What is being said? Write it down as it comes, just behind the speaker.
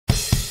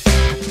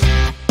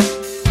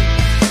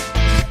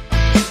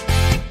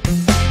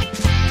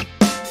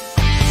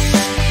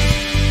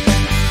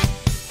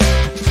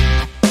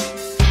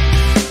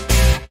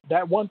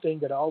that one thing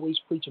that I always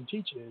preach and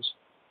teach is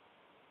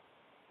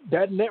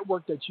that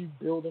network that you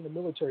build in the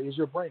military is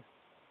your brand.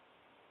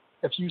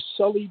 If you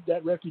sullied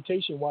that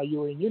reputation while you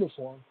were in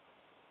uniform,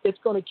 it's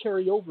going to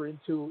carry over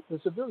into the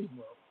civilian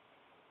world.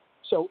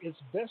 So it's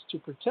best to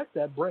protect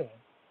that brand,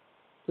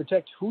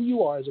 protect who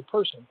you are as a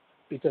person,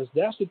 because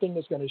that's the thing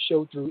that's going to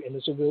show through in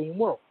the civilian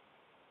world.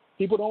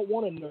 People don't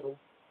want to know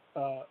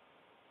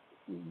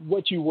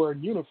what you were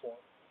in uniform.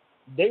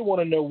 They want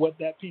to know what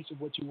that piece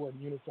of what you wore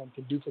in uniform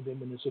can do for them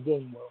in the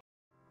civilian world.